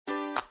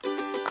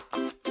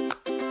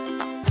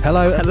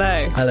Hello.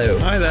 Hello. Hello.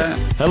 Hi there.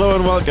 Hello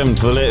and welcome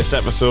to the latest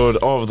episode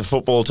of the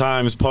Football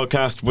Times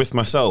podcast with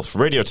myself,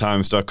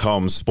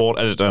 RadioTimes.com's sport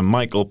editor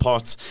Michael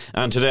Potts,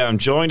 and today I'm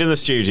joined in the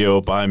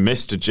studio by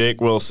Mr. Jake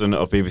Wilson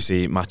of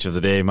BBC Match of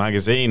the Day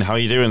magazine. How are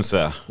you doing,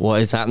 sir?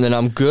 What is happening?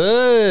 I'm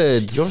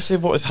good. You always say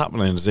what is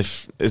happening as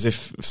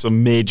if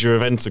some major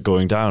events are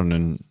going down,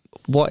 and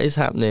What is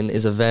happening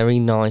is a very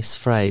nice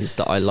phrase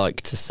that I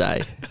like to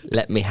say.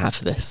 Let me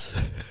have this.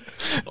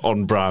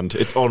 on brand.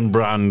 It's on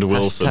brand,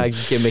 Wilson. Hashtag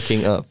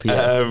gimmicking up,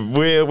 yes.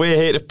 We're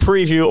here to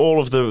preview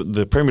all of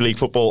the Premier League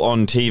football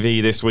on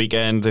TV this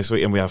weekend. This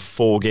weekend we have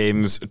 4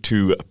 games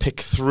to pick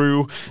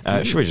through.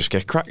 Should we just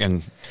get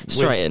cracking?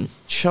 Straight in.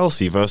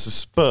 Chelsea versus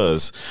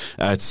Spurs.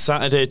 It's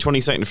Saturday,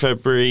 22nd of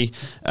February.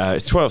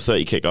 It's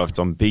 12:30 kickoff. It's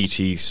on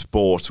BT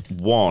Sport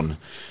 1.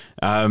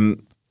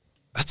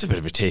 That's a bit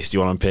of a tasty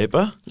one on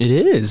paper. It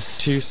is.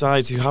 Two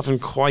sides who haven't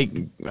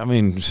quite,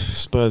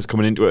 Spurs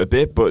coming into it a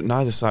bit, but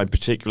neither side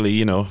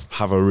particularly,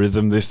 have a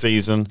rhythm this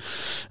season.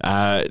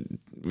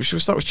 We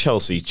should start with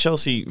Chelsea.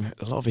 Chelsea,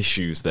 a lot of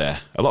issues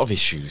there. A lot of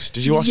issues.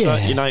 Did you watch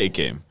that United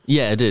game?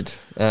 Yeah, I did.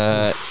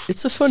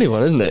 It's a funny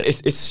one, isn't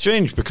it? It's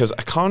strange because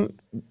I can't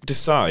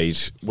decide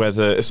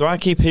whether... So I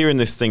keep hearing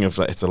this thing of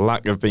it's a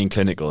lack of being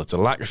clinical, it's a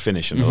lack of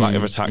finishing, a lack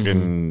of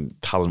attacking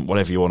talent,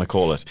 whatever you want to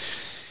call it.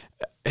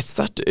 It's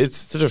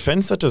the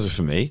defence that does it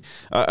for me.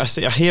 I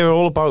hear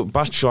all about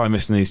Batshuayi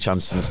missing these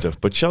chances and stuff,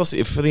 but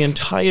Chelsea, for the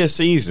entire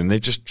season, they've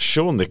just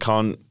shown they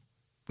can't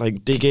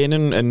dig in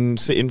and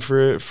sit in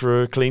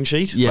for a clean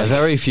sheet. Yeah,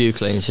 very few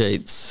clean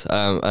sheets,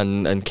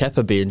 and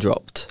Kepa being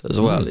dropped as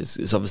well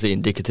is obviously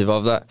indicative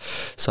of that.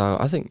 So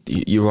I think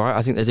you're right.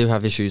 I think they do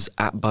have issues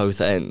at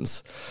both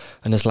ends,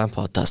 and as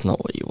Lampard, that's not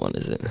what you want,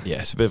 is it?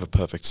 Yeah, it's a bit of a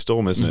perfect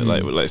storm, isn't it?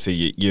 Like, let's say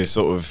you're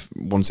sort of,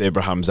 once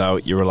Abraham's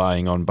out, you're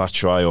relying on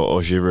Batshuayi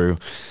or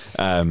Giroud,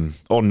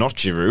 or not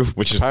Giroud,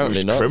 which is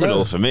Apparently not, criminal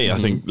no. for me. I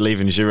think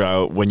leaving Giroud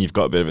out when you've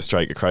got a bit of a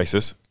striker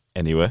crisis.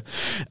 Anyway,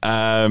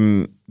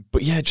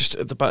 but yeah, just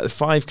about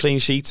 5 clean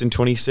sheets in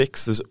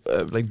 26. There's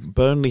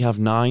Burnley have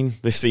 9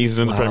 this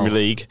season in the Premier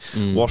League.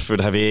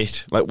 Watford have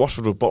 8.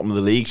 Watford were bottom of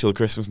the league till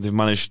Christmas, and they've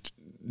managed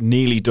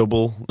nearly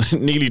double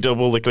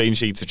the clean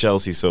sheets of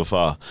Chelsea so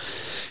far.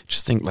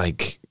 Just think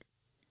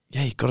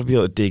you've got to be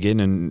able to dig in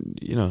and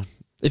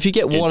If you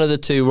get one of the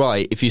two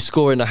right, if you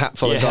score in a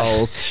hatful of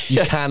goals,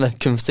 you can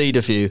concede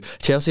a few.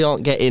 Chelsea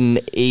aren't getting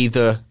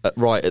either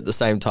right at the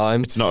same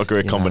time. It's not a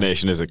great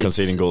combination, is it?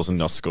 Conceding goals and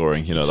not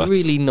scoring. It's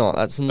really not.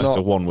 That's not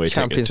a one-way ticket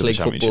Champions to the League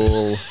Championship.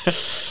 football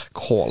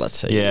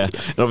quality. Yeah,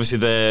 and obviously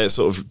they're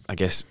sort of, I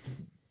guess,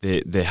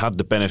 they had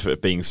the benefit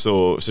of being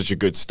such a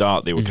good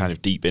start. They were kind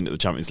of deep into the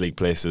Champions League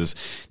places.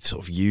 They've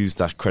sort of used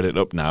that credit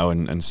up now,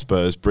 and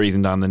Spurs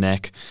breathing down the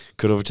neck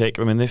could overtake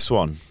them in this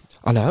one.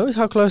 I know.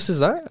 How close is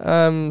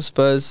that?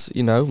 Spurs,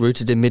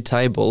 rooted in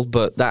mid-table,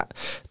 but that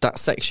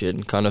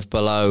section kind of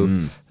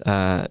below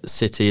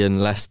City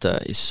and Leicester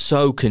is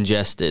so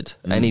congested.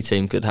 Any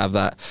team could have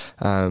that.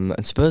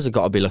 And Spurs have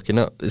got to be looking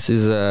up. This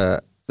is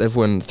they've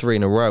won 3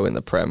 in a row in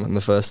the Prem, and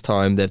the first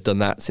time they've done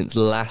that since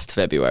last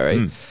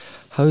February.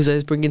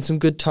 Jose's bringing some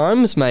good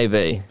times,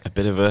 maybe. A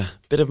bit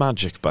of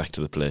magic back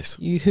to the place.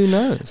 Who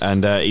knows?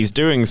 And he's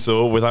doing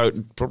so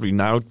probably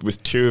now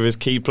with 2 of his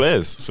key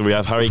players. So we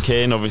have Harry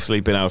Kane, obviously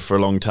been out for a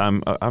long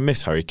time. I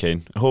miss Harry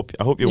Kane. I hope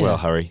you're well,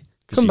 Harry.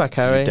 Come back,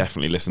 Harry. You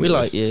definitely listen we to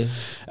like this. you.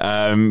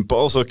 But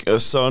also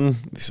Son,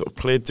 he sort of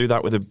played through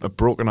that with a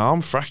broken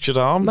arm, fractured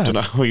arm. I don't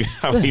know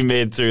how he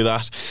made through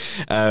that.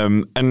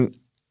 And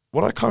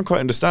what I can't quite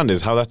understand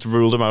is how that's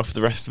ruled him out for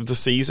the rest of the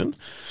season.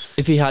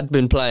 If he had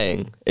been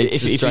playing,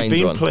 it's a strange if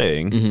he'd been one.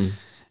 playing,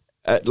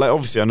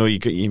 obviously I know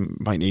you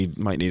might need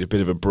a bit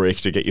of a break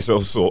to get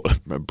yourself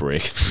sorted. A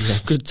break. Yeah,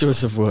 good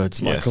choice of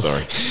words, Michael.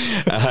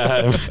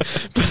 Yeah, sorry.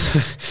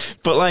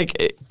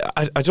 But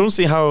I don't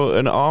see how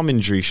an arm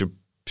injury should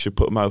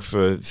put him out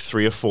for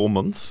 3 or 4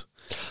 months.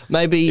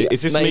 Maybe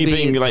is this maybe me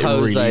being it's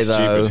Jose, really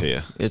though. stupid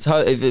here? It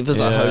feels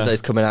like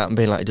Jose's coming out and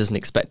being like he doesn't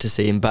expect to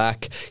see him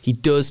back. He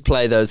does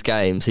play those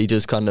games. He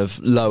does kind of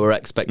lower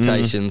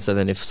expectations. So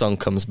then if Son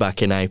comes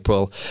back in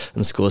April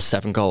and scores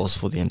 7 goals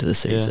before the end of the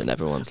season,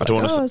 everyone's like,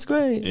 that's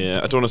great. Yeah,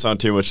 I don't want to sound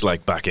too much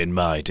like back in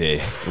my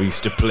day. We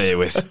used to play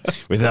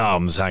with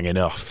arms hanging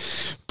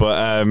off.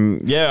 But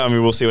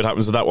we'll see what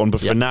happens with that one.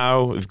 But for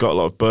now, we've got a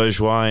lot of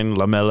Bergwijn,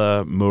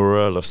 Lamela,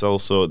 Moura, Lo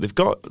Celso. They've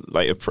got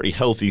a pretty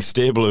healthy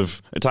stable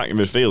of attacking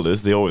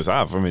midfielders. They always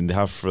have. They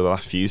have for the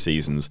last few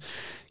seasons.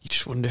 You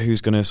just wonder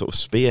who's going to sort of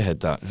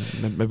spearhead that.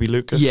 Maybe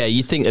Lucas? Yeah,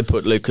 you'd think they'd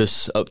put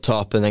Lucas up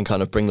top and then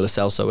kind of bring Lo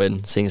Celso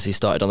in, seeing as he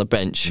started on the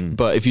bench.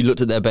 But if you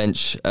looked at their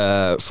bench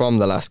from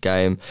the last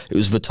game, it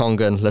was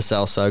Vertonghen, Lo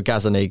Celso,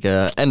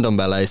 Gazzaniga,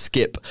 Ndombele,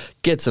 Skip,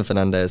 Gedson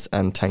Fernandes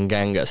and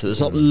Tanganga. So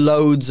there's not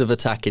loads of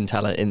attacking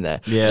talent in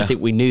there. Yeah. I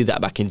think we knew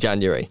that back in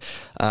January.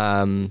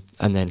 And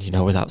then,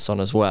 without Son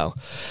as well.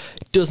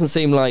 It doesn't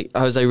seem like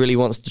Jose really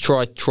wants to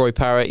try Troy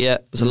Parrott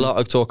yet. There's a lot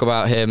of talk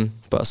about him,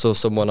 but I saw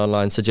someone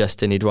online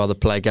suggesting he'd rather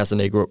play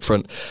Gazzaniga up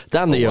front.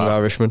 Damn the young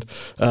Irishman.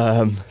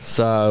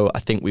 So I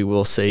think we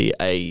will see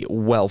a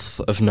wealth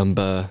of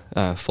number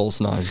false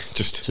nines.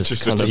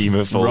 Just kind a team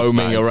of false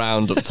roaming nines.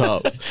 around up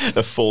top.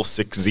 A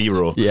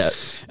 4-6-0. Yeah.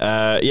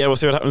 We'll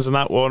see what happens in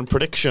that one.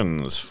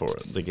 Predictions for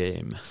the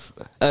game.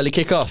 Early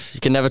kick-off. You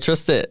can never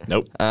trust it.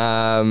 Nope.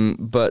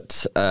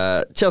 But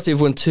Chelsea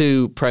have won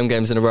 2 Prem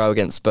games in a row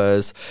against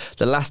Spurs.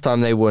 The last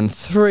time they won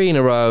 3 in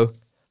a row,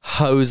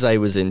 Jose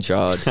was in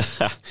charge.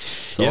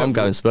 So I'm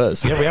going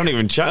Spurs. Yeah, we haven't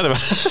even chatted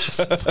about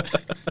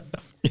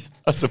it.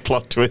 That's a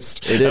plot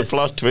twist. It is. A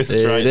plot twist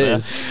right there.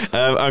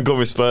 I'm going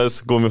with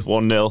Spurs, going with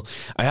 1-0.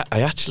 I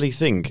actually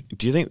think,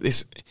 do you think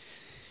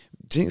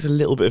it's a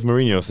little bit of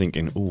Mourinho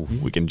thinking,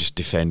 we can just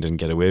defend and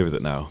get away with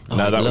it now?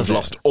 Now that we've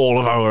lost all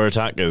of our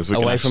attackers, we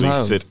can actually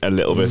sit a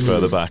little bit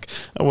further back.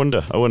 I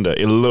wonder.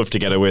 He'll love to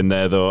get a win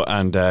there, though,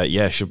 and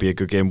should be a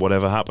good game,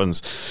 whatever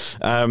happens.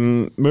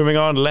 Moving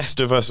on,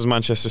 Leicester versus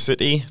Manchester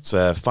City. It's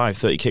a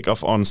 5:30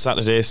 kickoff on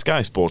Saturday,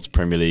 Sky Sports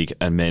Premier League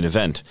and main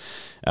event.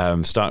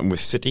 Starting with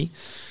City.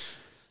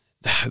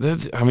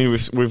 I mean,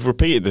 we've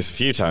repeated this a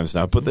few times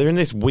now, but they're in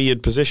this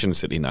weird position,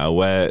 City, now,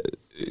 where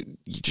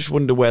you just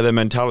wonder where their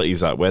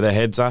mentality's at, where their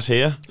head's at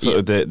here.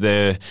 So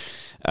their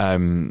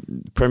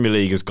Premier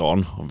League is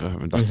gone.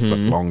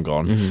 That's long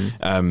gone.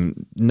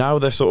 Now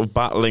they're sort of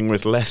battling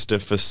with Leicester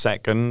for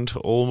second,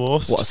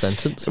 almost. What a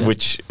sentence. Yeah.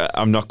 Which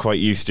I'm not quite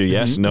used to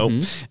yet,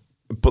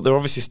 But they're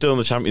obviously still in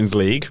the Champions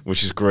League,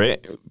 which is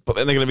great. But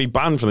then they're going to be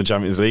banned from the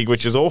Champions League,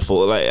 which is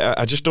awful. Like,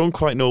 I just don't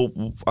quite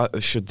know.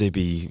 Should they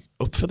be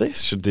up for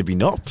this? Should they be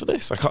not up for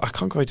this? I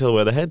can't quite tell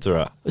where their heads are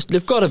at.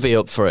 They've got to be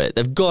up for it.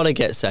 They've got to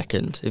get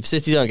second. If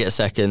City don't get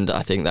second,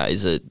 I think that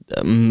is a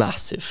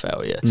massive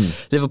failure.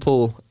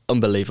 Liverpool,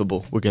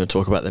 unbelievable. We're going to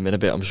talk about them in a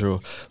bit, I'm sure.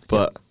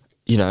 But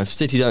if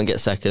City don't get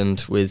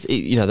second,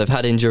 they've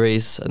had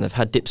injuries and they've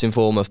had dips in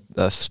form of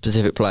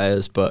specific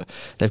players, but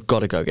they've got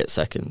to go get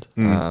second.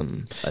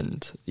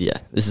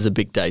 This is a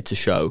big day to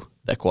show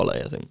their quality,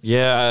 I think.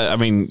 Yeah, I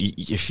mean,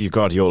 if you're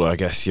Guardiola, I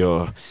guess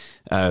you're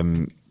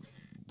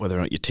whether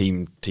or not your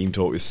team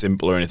talk is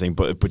simple or anything,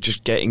 but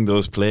just getting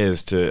those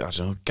players to, I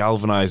don't know,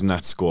 galvanising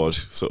that squad,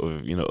 sort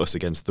of, us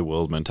against the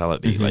world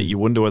mentality. Like, you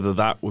wonder whether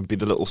that would be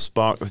the little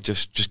spark that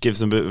just gives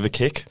them a bit of a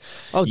kick.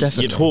 Oh,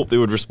 definitely. You'd hope they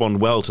would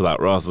respond well to that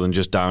rather than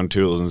just down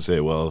tools and say,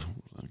 well,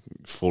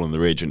 fall in the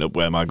region,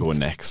 where am I going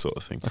next, sort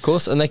of thing. Of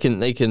course, and they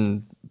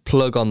can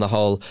plug on the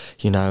whole,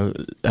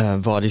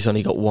 Vardy's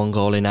only got 1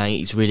 goal in 8,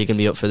 he's really going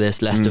to be up for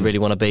this, Leicester really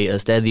want to beat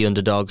us, they're the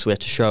underdogs, we have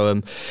to show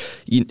them.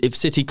 If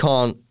City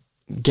can't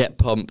get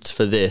pumped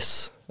for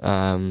this,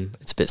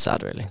 it's a bit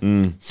sad, really.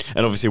 And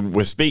obviously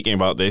we're speaking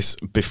about this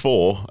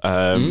before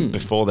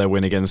their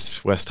win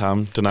against West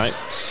Ham tonight.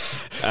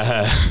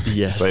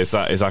 Yes. So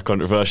is that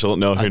controversial?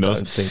 No, who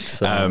knows? I don't think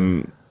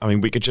so. I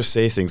mean, we could just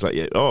say things like,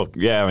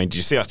 did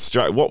you see that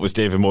strike? What was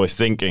David Moyes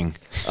thinking?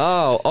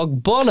 Oh,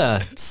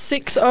 Ogbonna,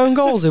 6 own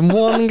goals in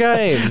 1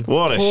 game.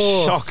 What a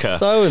shocker.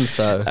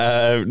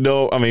 So-and-so.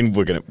 No, I mean,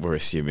 we're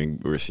assuming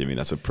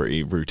that's a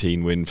pretty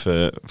routine win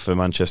for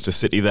Manchester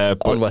City there.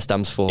 But on West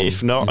Ham's form.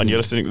 If not, and you're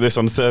listening to this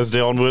on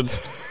Thursday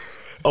onwards...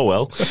 Oh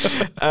well.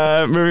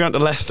 Moving on to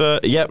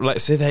Leicester. Yeah,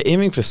 let's say they're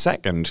aiming for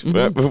second.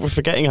 We're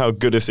forgetting how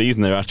good a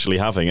season they're actually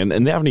having, and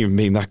they haven't even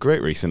been that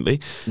great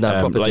recently. No,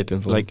 proper dip in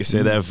form. Like you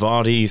say, they're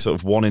Vardy sort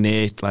of 1 in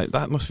 8. Like,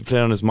 that must be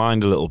playing on his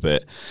mind a little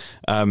bit.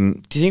 Do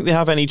you think they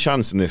have any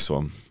chance in this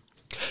one?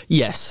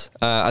 Yes,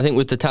 I think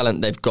with the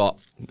talent they've got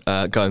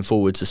going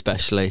forwards,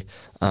 especially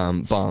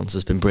Barnes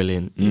has been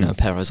brilliant.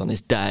 Perez on his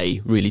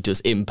day really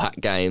does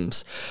impact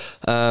games,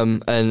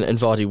 and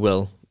Vardy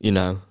will.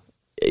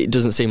 It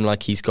doesn't seem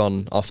like he's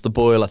gone off the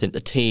boil. I think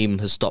the team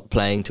has stopped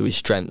playing to his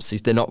strengths.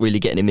 They're not really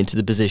getting him into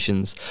the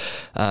positions.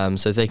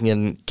 So if they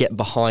can get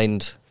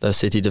behind those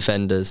City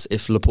defenders,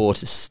 if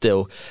Laporte is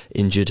still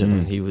injured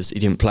and he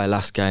didn't play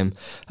last game,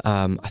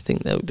 I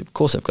think of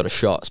course they've got a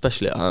shot,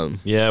 especially at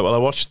home. Yeah, well, I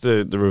watched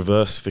the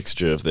reverse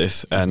fixture of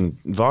this,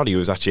 and Vardy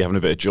was actually having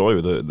a bit of joy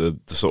with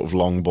the sort of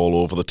long ball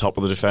over the top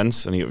of the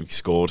defence, and he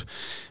scored.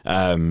 But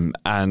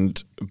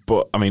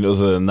I mean,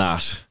 other than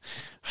that,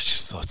 I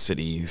just thought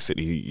City, you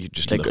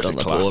just they're good on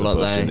the ball,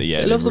 aren't they?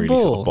 Yeah, they love the really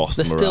ball.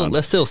 Sort of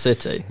They're still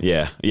City.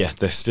 Yeah,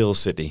 they're still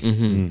City.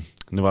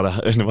 No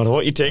matter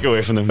what you take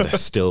away from them, they're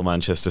still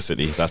Manchester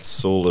City. That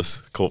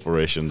soulless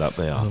corporation that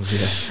they are. Oh,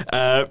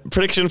 yeah.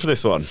 Prediction for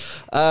this one?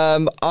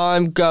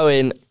 I'm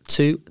going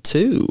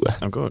 2-2.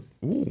 I'm going.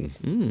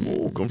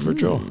 Going for a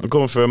draw. I'm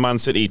going for a Man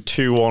City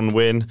 2-1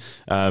 win.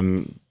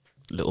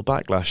 Little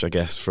backlash, I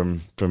guess,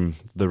 from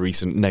the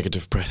recent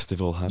negative press they've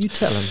all had. You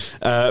tell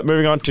them.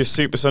 Moving on to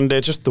Super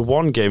Sunday, just the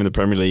one game in the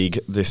Premier League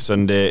this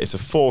Sunday. It's a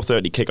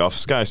 4:30 kickoff,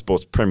 Sky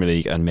Sports Premier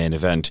League and main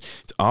event.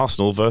 It's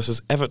Arsenal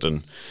versus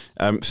Everton.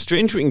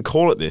 Strange we can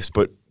call it this,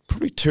 but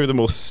probably 2 of the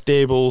most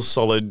stable,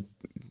 solid,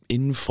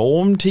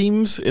 informed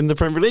teams in the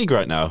Premier League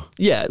right now.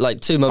 Yeah,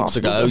 like 2 months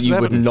ago, you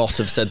would not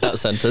have said that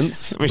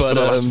sentence. I mean, for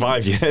the last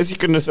 5 years, you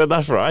couldn't have said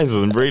that for either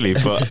of them, really.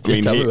 But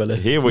I mean,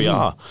 here we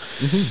are.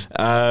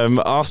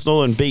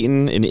 Arsenal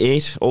unbeaten in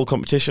 8 all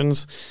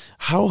competitions.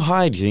 How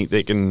high do you think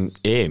they can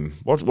aim?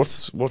 What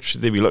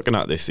should they be looking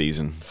at this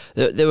season?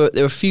 There were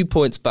a few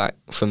points back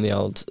from the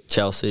old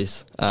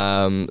Chelsea's.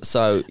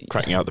 So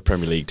cracking out the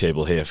Premier League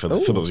table here for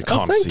those who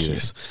can't see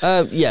this.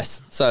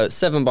 Yes, so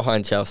 7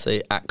 behind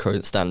Chelsea at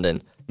current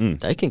standing.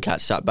 They can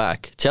catch that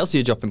back. Chelsea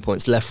are dropping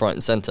points left, right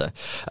and centre.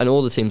 And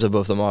all the teams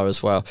above them are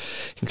as well,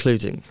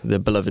 including the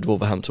beloved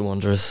Wolverhampton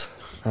Wanderers.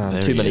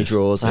 Too many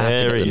draws. I have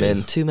to get them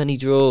in. Too many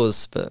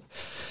draws. But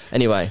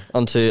anyway,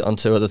 on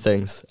to other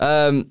things.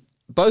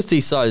 Both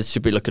these sides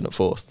should be looking at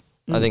 4th.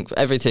 I think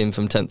every team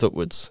from 10th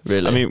upwards,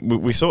 really. I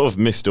mean, we sort of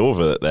missed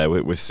over that there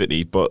with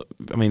City, but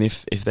I mean,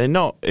 if they're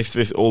not, if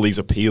all these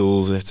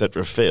appeals,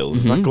 etc., fails,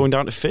 is that going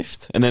down to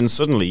 5th? And then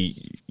suddenly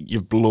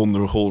you've blown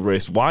the whole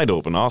race wide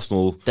open.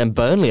 Arsenal then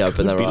Burnley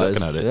open their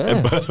eyes. Looking at it.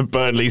 Yeah. And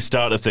Burnley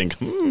start to think,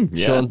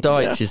 Sean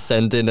Dyche is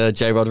sending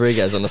Jay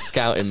Rodriguez on a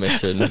scouting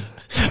mission.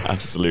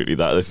 Absolutely,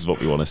 this is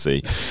what we want to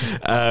see.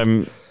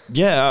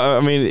 Yeah,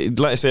 I mean,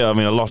 like I say, a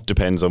lot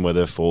depends on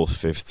whether 4th,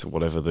 5th,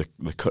 whatever the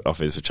cut-off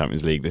is for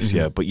Champions League this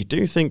year. But you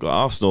do think that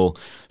Arsenal,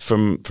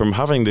 from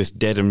having this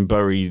dead and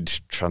buried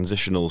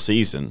transitional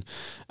season,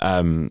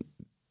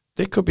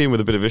 they could be in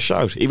with a bit of a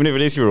shout, even if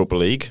it is Europa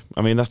League.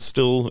 I mean, it's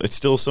still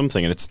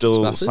something, and it's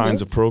still massive,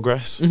 signs of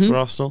progress for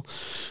Arsenal.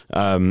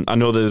 I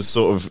know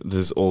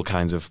there's all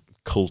kinds of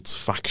cults,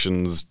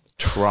 factions,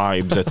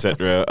 tribes,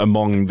 etc.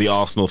 among the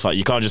Arsenal fans.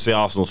 You can't just say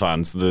Arsenal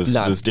fans.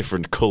 There's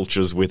different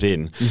cultures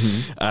within.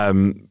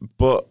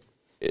 But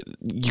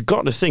you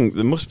got to think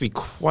there must be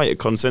quite a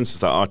consensus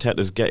that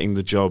Arteta's getting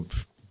the job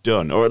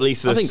done, or at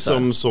least there's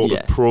some sort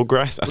of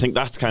progress. I think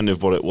that's kind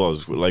of what it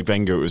was. Like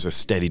Wenger, it was a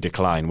steady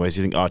decline, whereas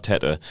you think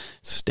Arteta,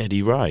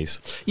 steady rise.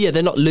 Yeah,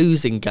 they're not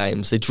losing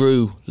games. They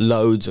drew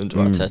loads under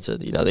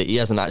Arteta. You know, he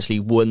hasn't actually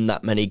won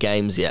that many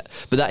games yet,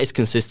 but that is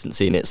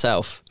consistency in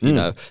itself. You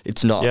know,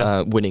 it's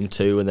not winning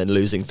 2 and then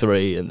losing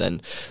 3 and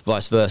then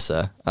vice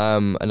versa.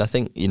 And I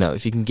think, you know,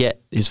 if you can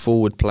get his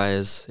forward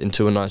players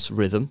into a nice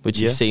rhythm, which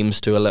he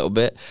seems to a little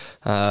bit,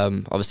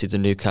 obviously the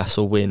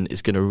Newcastle win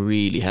is going to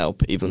really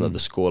help, even though the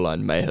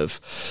scoreline may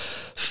have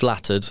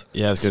flattered.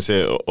 Yeah, I was going to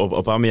say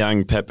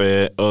Aubameyang,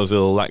 Pepe,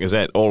 Ozil,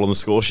 Lacazette all on the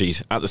score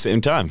sheet at the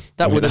same time.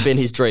 That would have been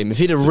his dream. If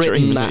he'd have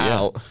written that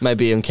out,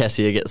 maybe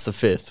Nketiah gets the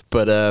 5th,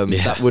 but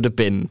that would have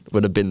been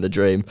the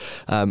dream.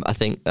 I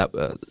think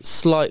that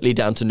slightly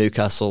down to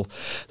Newcastle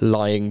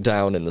lying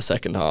down in the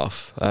second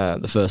half.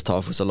 The first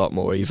half was a lot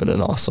more even,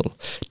 and Arsenal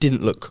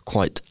didn't look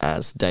quite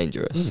as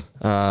dangerous.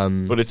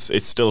 But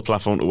it's still a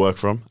platform to work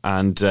from,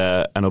 and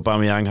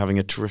Aubameyang having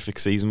a terrific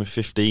season with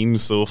 15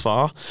 so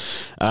far.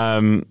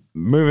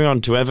 Moving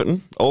on to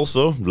Everton,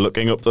 also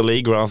looking up the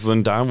league rather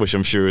than down, which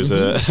I'm sure is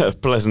a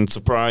pleasant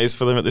surprise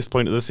for them at this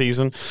point of the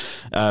season.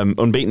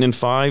 Unbeaten in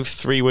 5,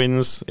 3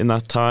 wins in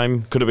that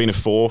time. Could have been a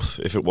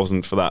 4th if it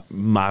wasn't for that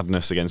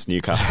madness against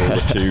Newcastle,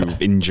 the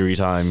 2 injury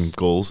time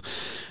goals.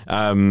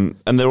 And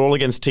they're all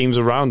against teams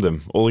around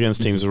them, or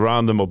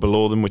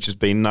below them, which has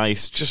been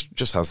nice.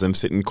 Just has them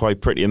sitting quite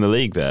pretty in the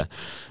league there.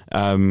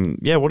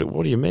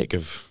 What do you make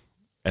of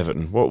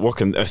Everton? What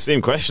can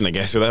same question, I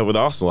guess, with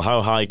Arsenal.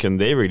 How high can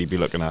they really be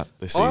looking at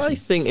this season? I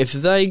think if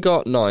they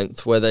got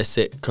 9th where they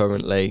sit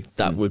currently,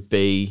 that would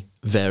be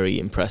very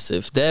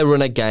impressive. Their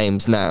run of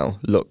games now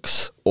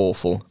looks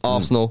awful.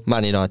 Arsenal,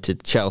 Man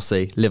United,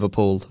 Chelsea,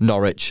 Liverpool,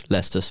 Norwich,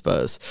 Leicester,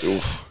 Spurs.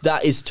 Oof.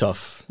 That is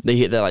tough.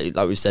 They're like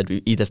we've said,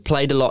 they've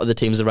played a lot of the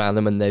teams around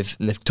them and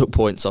they've took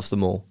points off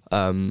them all,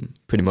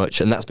 pretty much,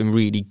 and that's been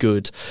really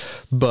good.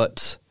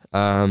 But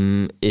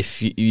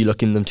if you're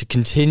looking them to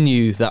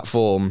continue that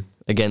form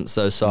against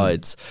those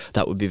sides,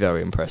 that would be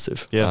very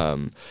impressive.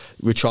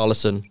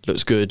 Richarlison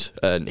looks good,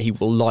 and he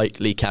will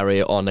likely carry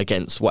it on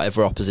against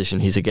whatever opposition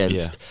he's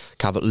against.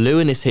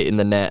 Calvert-Lewin is hitting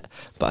the net,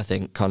 but I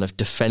think kind of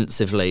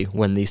defensively,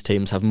 when these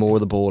teams have more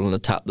of the ball and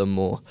attack them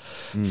more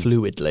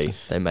fluidly,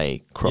 they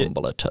may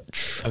crumble a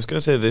touch. I was going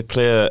to say they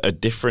play a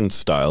different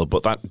style,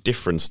 but that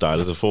different style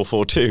is a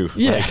 4-4-2.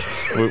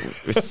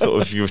 It's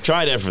sort of, you've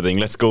tried everything,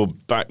 let's go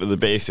back to the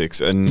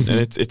basics, and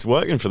it's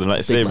working for them. Like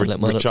I say,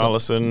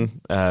 Richarlison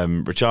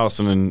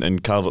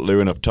and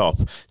Calvert-Lewin up top,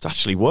 it's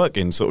actually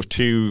working. Sort of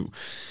two.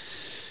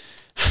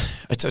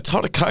 It's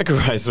hard to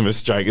categorise them as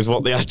strikers,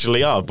 what they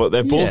actually are, but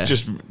they're both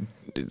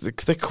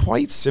they're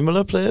quite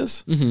similar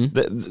players.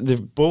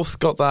 They've both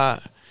got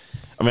that.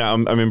 I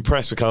mean, I'm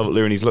impressed with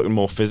Calvert-Lewin. He's looking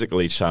more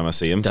physical each time I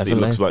see him.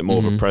 Definitely. He looks like more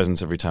of a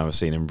presence every time I've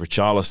seen him.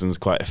 Richarlison's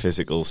quite a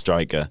physical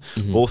striker.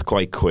 Both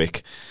quite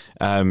quick.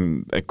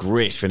 A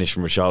great finish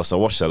from Richarlison. I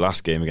watched their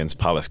last game against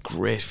Palace.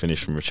 Great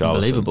finish from Richarlison.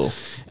 Unbelievable.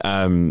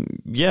 I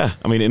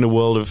mean, in a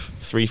world of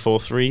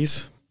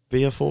 3-4-3s,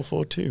 be a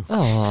 4-4-2.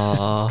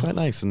 It's quite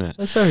nice, isn't it?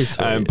 That's very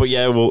sweet. But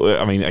yeah, well,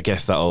 I mean, I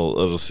guess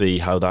it'll see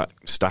how that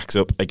stacks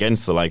up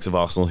against the likes of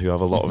Arsenal, who have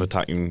a lot of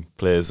attacking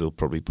players. They'll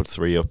probably put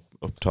 3 up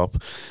top.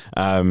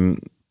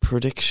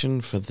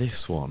 prediction for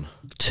this one?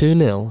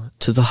 2-0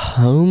 to the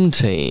home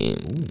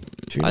team.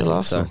 2-0 I think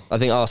Arsenal. so. I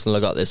think Arsenal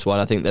have got this one.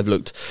 I think they've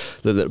looked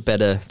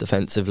better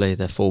defensively.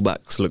 Their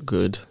fullbacks look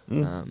good.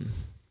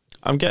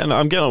 I'm getting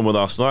on with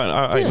Arsenal.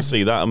 I can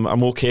see that.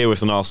 I'm okay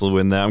with an Arsenal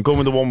win there. I'm going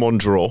with a 1-1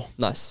 draw.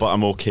 Nice. But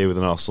I'm okay with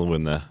an Arsenal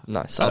win there.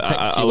 Nice. I'll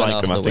text you when like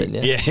Arsenal them,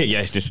 win, yeah?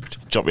 Yeah,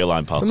 just drop me a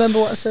line, pal. Remember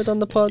what I said on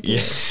the pod?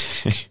 Yeah.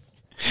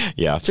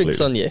 Yeah, absolutely.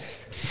 Drinks on you.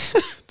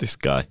 This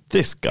guy.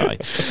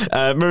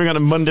 Moving on to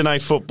Monday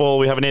Night Football,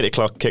 we have an 8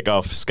 o'clock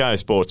kickoff, Sky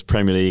Sports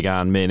Premier League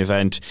and main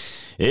event.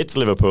 It's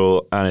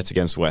Liverpool and it's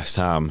against West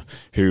Ham,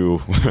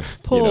 who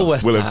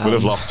West will Ham.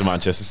 have lost to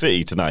Manchester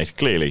City tonight,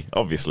 clearly,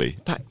 obviously.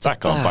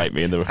 That can't bite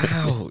me in the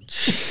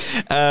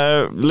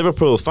Ouch.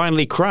 Liverpool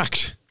finally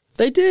cracked.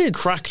 They did.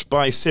 Cracked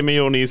by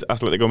Simeone's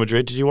Atletico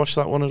Madrid. Did you watch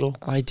that one at all?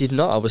 I did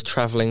not. I was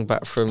travelling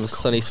back from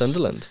sunny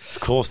Sunderland. Of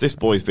course, this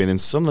boy's been in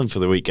Sunderland for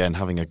the weekend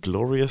having a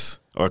glorious,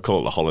 or I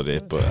call it a holiday,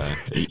 but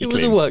he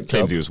was a work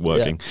job. He was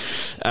working.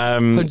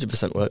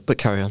 100% work, but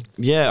carry on.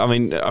 Yeah, I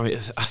mean,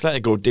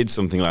 Atletico did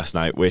something last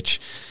night which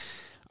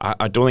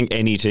I don't think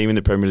any team in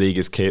the Premier League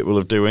is capable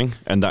of doing,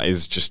 and that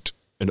is just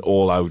an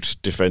all-out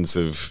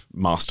defensive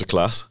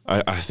masterclass.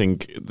 I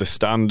think the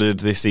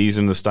standard this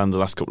season, the standard the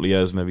last couple of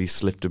years, maybe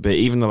slipped a bit.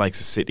 Even the likes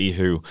of City,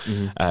 who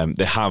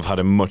they have had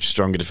a much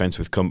stronger defence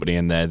with company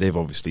in there, they've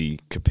obviously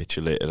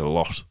capitulated a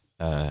lot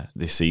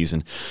this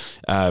season.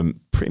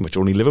 Pretty much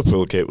only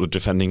Liverpool capable of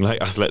defending like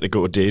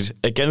Atletico did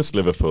against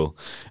Liverpool.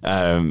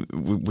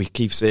 We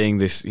keep saying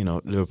this,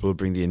 Liverpool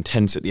bring the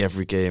intensity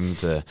every game,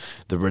 the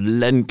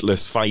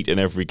relentless fight in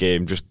every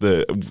game, just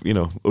the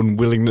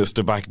unwillingness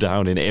to back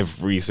down in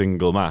every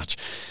single match.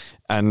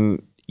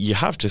 And you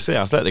have to say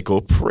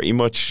Atletico pretty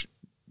much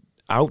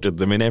outed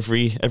them in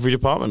every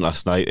department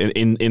last night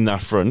in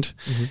that front.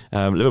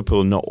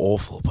 Liverpool not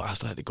awful, but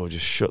Atletico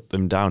just shut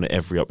them down at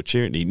every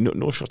opportunity.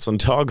 No shots on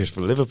target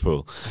for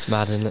Liverpool. That's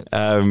mad, isn't it?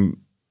 And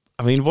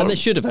they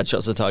should have had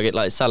shots on target.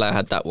 Like Salah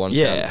had that one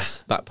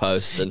chance, back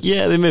post, and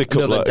they made a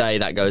couple another day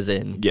that goes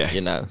in. Yeah,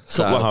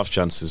 couple of half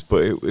chances,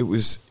 but it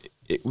was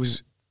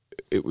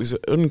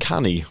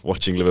uncanny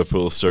watching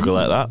Liverpool struggle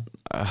like that.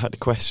 I had to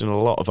question a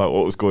lot about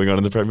what was going on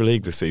in the Premier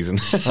League this season.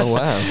 Oh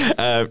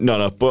wow!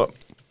 No, but.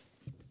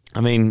 I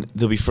mean,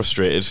 they'll be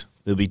frustrated.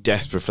 They'll be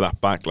desperate for that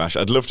backlash.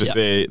 I'd love to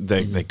say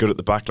they're good at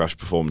the backlash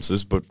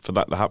performances, but for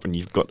that to happen,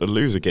 you've got to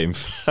lose a game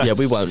first. Yeah,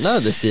 we won't know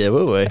this year,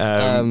 will we?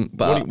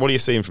 But what are you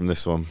seeing from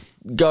this one?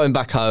 Going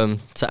back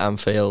home to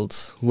Anfield,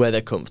 where they're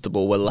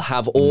comfortable, where they'll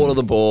have all of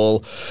the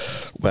ball,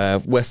 where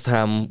West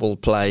Ham will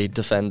play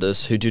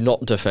defenders who do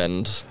not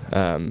defend,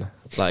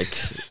 like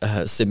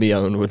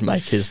Simeone would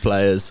make his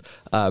players.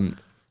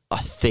 I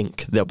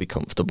think they'll be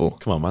comfortable.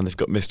 Come on, man. They've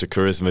got Mr.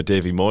 Charisma,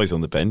 Davy Moyes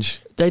on the bench.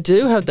 They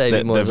do have Davy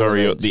Moyes. They're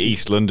very the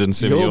East London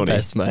Simeone. Your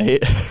best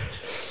mate.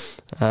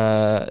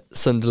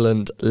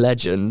 Sunderland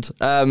legend.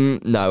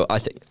 No, I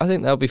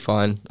think they'll be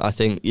fine. I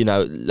think,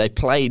 they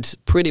played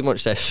pretty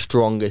much their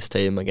strongest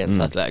team against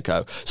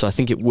Atletico, so I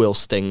think it will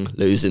sting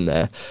losing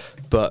there.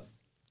 But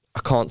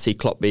I can't see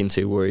Klopp being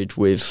too worried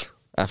with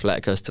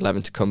Atletico still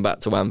having to come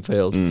back to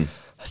Anfield.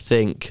 I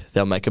think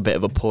they'll make a bit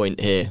of a point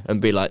here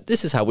and be like,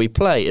 this is how we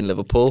play in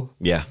Liverpool.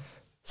 Yeah.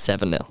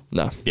 7-0.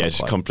 No. Yeah,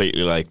 just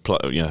completely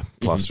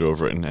plaster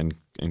over it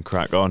and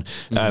crack on.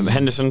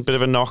 Henderson, bit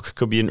of a knock.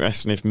 Could be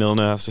interesting if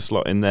Milner has to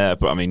slot in there.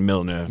 But I mean,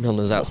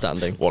 Milner's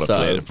outstanding. What a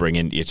player to bring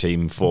into your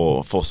team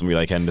for somebody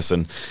like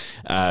Henderson.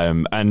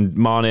 And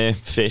Mane,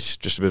 fit,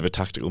 just a bit of a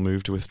tactical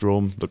move to withdraw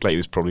him. Looked like he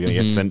was probably going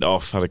to get sent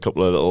off. Had a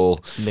couple of little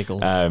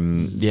niggles.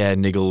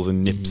 Niggles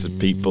and nips at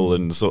people,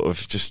 and sort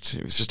of it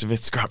was just a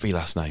bit scrappy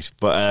last night.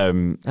 But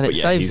it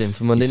saves him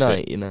for Monday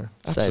night,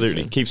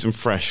 Absolutely. Keeps him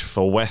fresh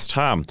for West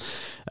Ham.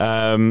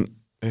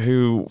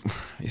 Who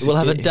will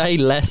have a day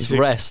less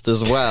rest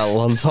as well,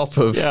 on top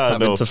of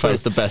having to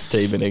face the best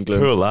team in England.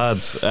 Poor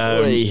lads.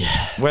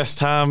 West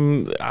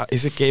Ham,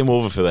 is it game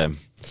over for them?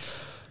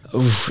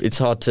 Oof, it's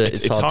hard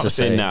to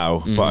say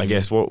now, but I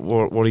guess what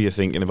are you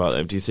thinking about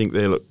them? Do you think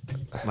they look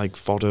like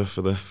fodder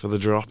for the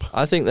drop?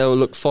 I think they'll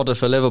look fodder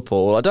for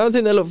Liverpool. I don't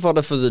think they look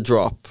fodder for the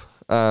drop.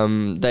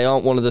 They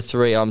aren't one of the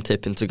three I'm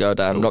tipping to go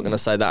down. I'm not going to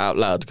say that out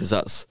loud because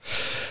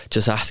that's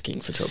just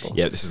asking for trouble.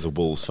 Yeah, this is a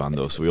Wolves fan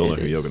though, so we all know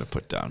who you're going to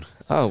put down.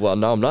 Oh, well,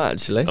 no, I'm not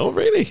actually. Oh,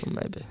 really?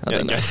 Maybe. I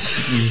don't know.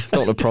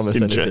 Don't want to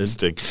promise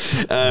Interesting.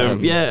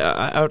 anything.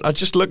 I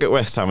just look at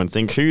West Ham and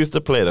think, who's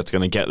the player that's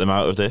going to get them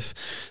out of this?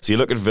 So you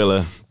look at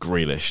Villa,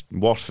 Grealish,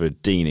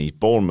 Watford, Deeney,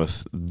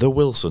 Bournemouth, the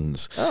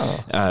Wilsons,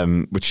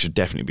 which should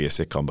definitely be a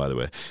sitcom, by the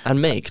way.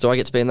 And Meek, do I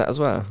get to be in that as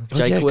well?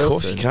 Jake Wilson? Of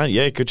course you can.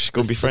 Yeah, you could just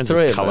go and be friends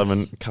with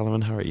Callum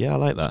and Harry. Yeah, I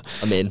like that.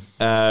 I'm in.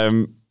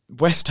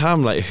 West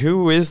Ham,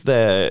 who is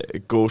their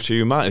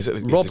go-to man? Is it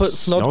Robert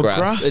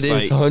Snodgrass? It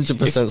is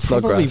 100%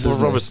 Snodgrass.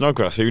 Robert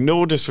Snodgrass, who,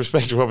 no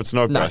disrespect to Robert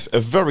Snodgrass, a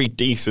very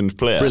decent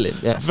player.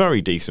 Brilliant, yeah. Very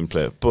decent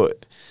player.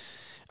 But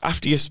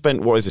after you've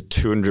spent,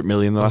 200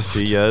 million the last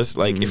few years,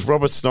 if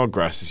Robert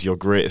Snodgrass is your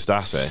greatest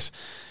asset,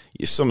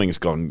 something's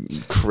gone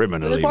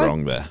criminally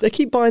wrong there. They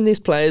keep buying these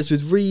players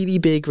with really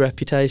big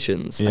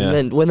reputations, Yeah. and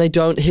then when they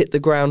don't hit the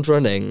ground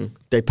running,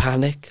 they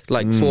panic.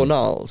 Like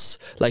Fornals,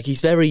 like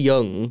he's very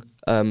young.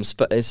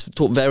 It's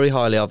thought very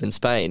highly of in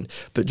Spain,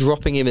 but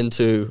dropping him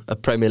into a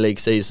Premier League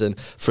season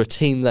for a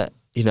team that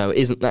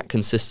isn't that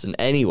consistent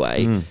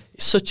anyway,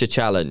 is such a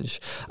challenge.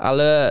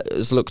 Haller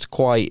has looked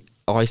quite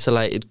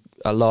isolated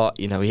a lot,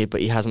 but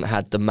he hasn't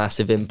had the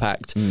massive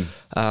impact,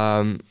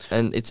 and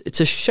it's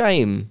a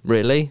shame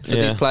really for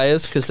these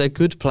players because they're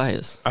good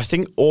players. I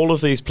think all of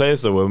these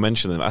players that were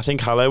mentioning, I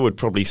think Haller would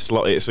probably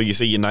slot it. So you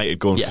see United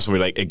going for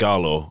somebody like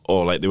Igalo,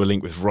 or like they were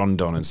linked with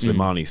Rondon and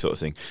Slimani sort of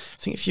thing.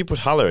 I think if you put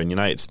Haller in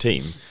United's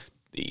team,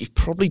 he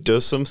probably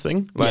does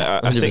something.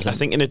 Like, I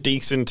think in a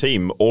decent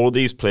team, all of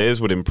these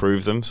players would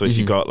improve them. So if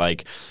you got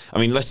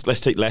let's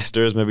take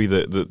Leicester as maybe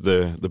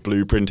the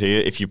blueprint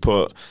here. If you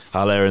put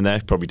Haller in there,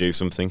 probably do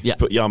something. Yeah.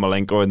 Put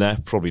Yarmolenko in there,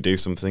 probably do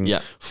something.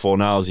 Yeah.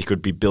 Fornals, he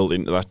could be built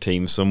into that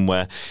team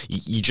somewhere.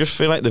 You just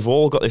feel like they've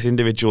all got this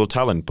individual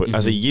talent, but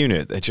as a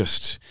unit, they're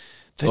just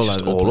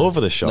all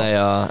over the shop. They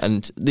are,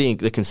 and the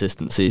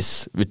consistency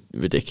is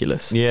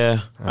ridiculous. Yeah,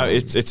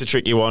 it's a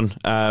tricky one,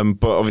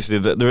 but obviously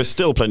there is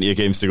still plenty of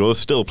games to go. There's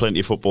still plenty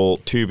of football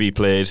to be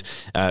played.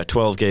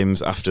 12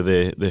 games after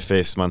they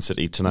face Man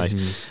City tonight.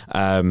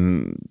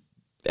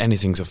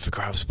 Anything's up for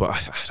grabs,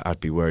 but I'd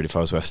be worried if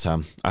I was West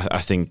Ham. I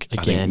think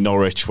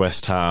Norwich,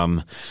 West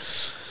Ham.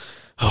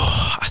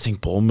 I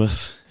think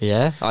Bournemouth.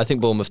 Yeah, I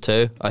think Bournemouth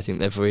too. I think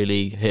they've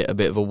really hit a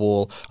bit of a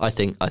wall. I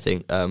think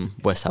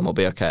West Ham will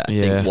be okay. I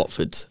think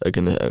Watford are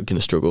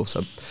gonna struggle.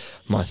 So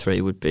my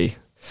three would be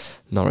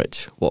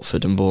Norwich,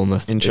 Watford, and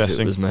Bournemouth.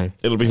 Interesting. If it was me.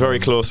 It'll be very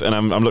close, and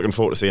I'm looking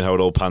forward to seeing how it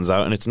all pans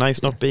out. And it's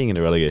nice not being in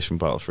a relegation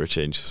battle for a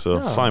change. So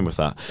fine with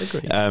that.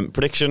 Agreed. Is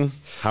Prediction?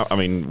 the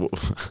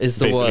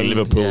basically one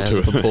Liverpool to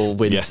Liverpool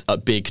wins a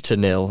big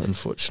 0,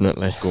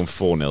 unfortunately. Going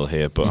 4-0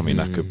 here, but I mean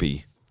that could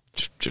be.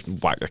 Just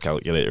whack the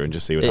calculator and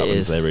just see what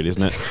happens there, really,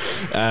 isn't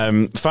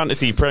it?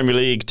 Fantasy Premier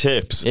League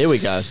tips. Here we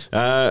go.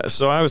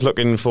 So I was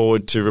looking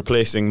forward to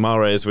replacing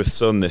Mahrez with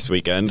Son this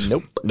weekend.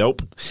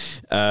 Nope.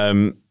 I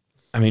mean,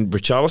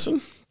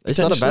 Richarlison? It's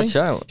not a bad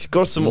shout. He's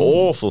got some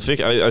awful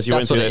fixtures. As you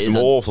went through there, some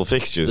awful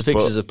fixtures. The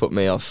fixtures have put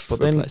me off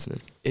replacing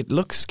him. It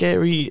looks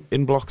scary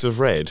in blocks of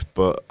red,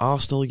 but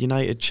Arsenal,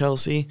 United,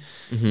 Chelsea,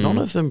 none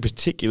of them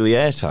particularly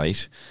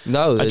airtight.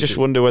 No. I just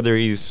wonder whether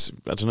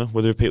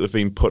whether people have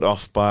been put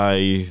off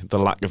by the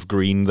lack of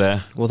green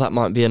there. Well, that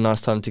might be a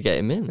nice time to get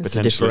him in. It's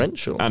a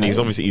differential. And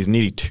he's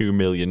nearly 2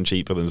 million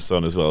cheaper than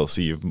Son as well,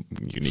 so you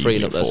need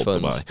freeing to up those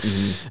afford funds.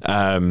 to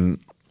buy.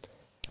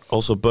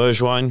 Also,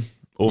 Bergwijn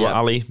over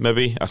Ali,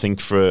 maybe. I think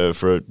for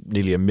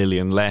nearly $1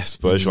 million less,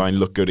 Bergwijn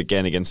looked good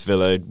again against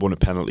Villa. Won a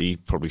penalty,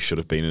 probably should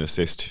have been an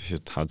assist.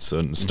 Had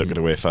Son stuck it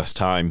away first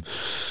time.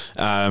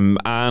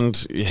 And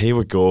here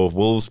we go,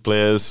 Wolves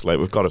players. Like,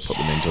 we've got to put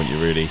them in, don't you?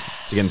 Really,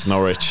 it's against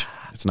Norwich.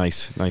 It's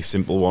nice,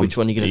 simple one. Which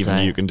one are you going to say?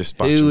 Even you can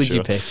dispatch. Who would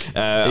you pick?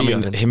 I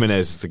mean,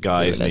 Jimenez is the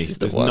guy, isn't he?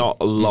 There's not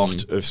a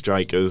lot of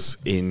strikers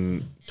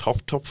in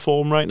top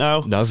form right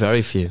now. No,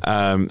 very few.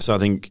 So I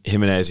think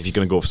Jimenez, if you're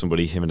going to go for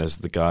somebody, Jimenez is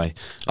the guy.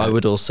 I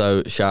would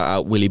also shout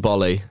out Willy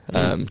Bolly.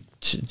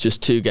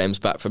 Just 2 games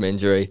back from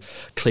injury,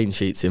 clean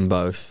sheets in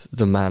both.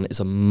 The man is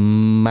a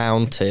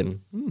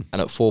mountain,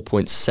 and at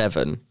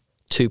 4.7,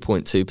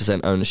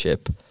 2.2%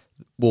 ownership.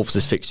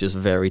 Wolves' fixtures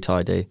very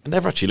tidy. I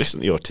never actually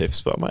listened to your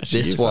tips, but I might actually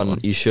use use that one.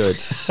 You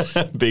should.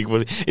 Big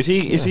Willie. Is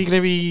he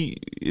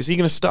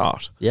going to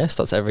start? Yeah,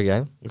 starts every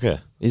game. Okay.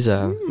 He's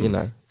I'm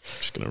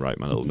just going to write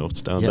my little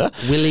notes down there.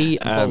 Willy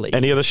Bolly.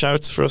 Any other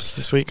shouts for us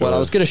this week? Well, I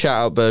was going to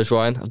shout out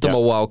Bergwijn. I've done my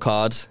wild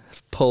card.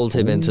 Pulled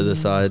him into the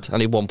side.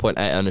 Only 1.8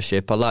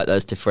 ownership. I like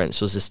those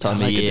differentials this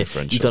time of year.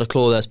 You've got to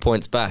claw those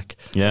points back.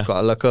 Yeah. You've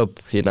got to look up,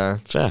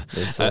 Fair.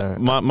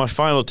 My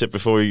final tip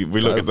before we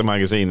look at the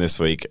magazine this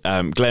week,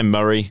 Glenn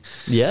Murray.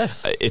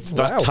 Yes. It's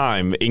that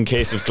time in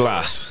case of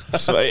glass.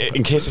 So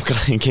in case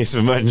of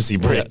emergency,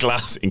 break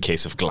glass. In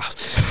case of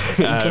glass.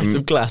 In case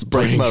of glass,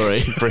 break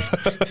Murray.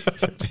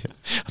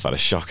 I've had a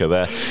shocker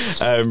there.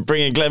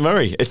 Bring in Glenn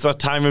Murray. It's that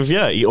time of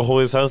year. He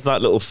always has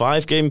that little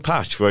 5-game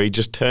patch where he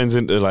just turns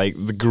into like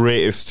the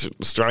greatest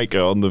striker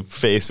on the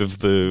face of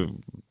the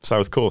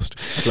South Coast.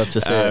 I'd love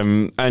to see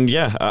it. And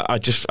yeah, I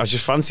just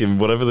fancy him.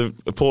 Whatever the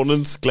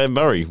opponents, Glenn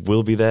Murray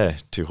will be there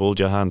to hold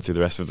your hand through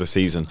the rest of the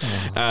season.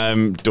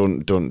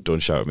 Don't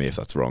shout at me if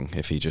that's wrong.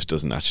 If he just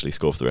doesn't actually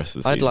score for the rest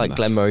of the season, I'd like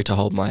Glenn Murray to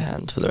hold my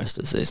hand for the rest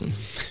of the season.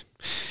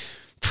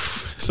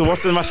 So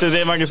what's in Match of the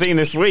Day magazine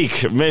this week,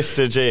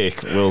 Mr.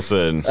 Jake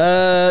Wilson?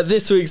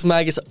 This week's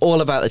mag is all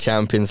about the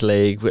Champions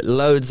League, with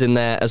loads in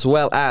there, as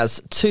well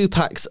as 2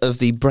 packs of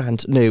the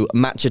brand new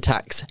Match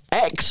Attacks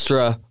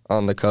Extra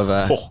on the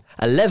cover.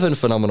 11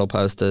 phenomenal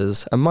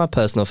posters, and my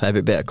personal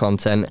favourite bit of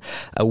content,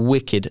 a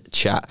wicked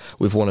chat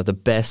with one of the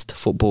best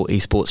football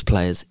esports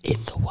players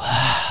in the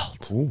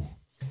world.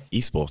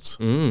 Esports.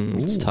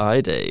 It's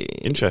tidy.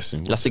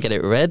 Interesting. You'll have to get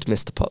it read,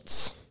 Mr.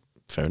 Potts.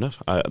 Fair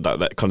enough.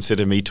 That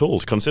consider me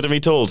told. Consider me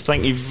told.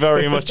 Thank you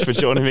very much for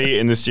joining me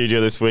in the studio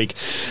this week.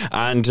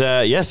 And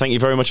thank you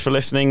very much for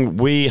listening.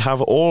 We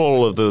have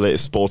all of the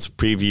latest sports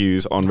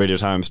previews on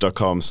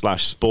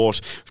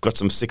radiotimes.com/sport. We've got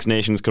some Six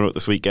Nations coming up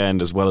this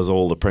weekend, as well as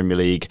all the Premier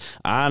League.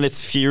 And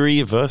it's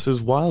Fury versus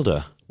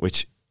Wilder,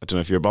 which I don't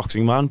know if you're a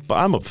boxing man, but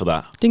I'm up for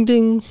that. Ding,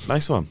 ding.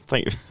 Nice one.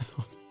 Thank you.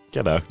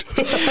 Get out.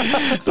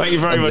 Thank you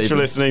very much for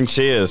listening.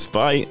 Cheers.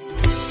 Bye.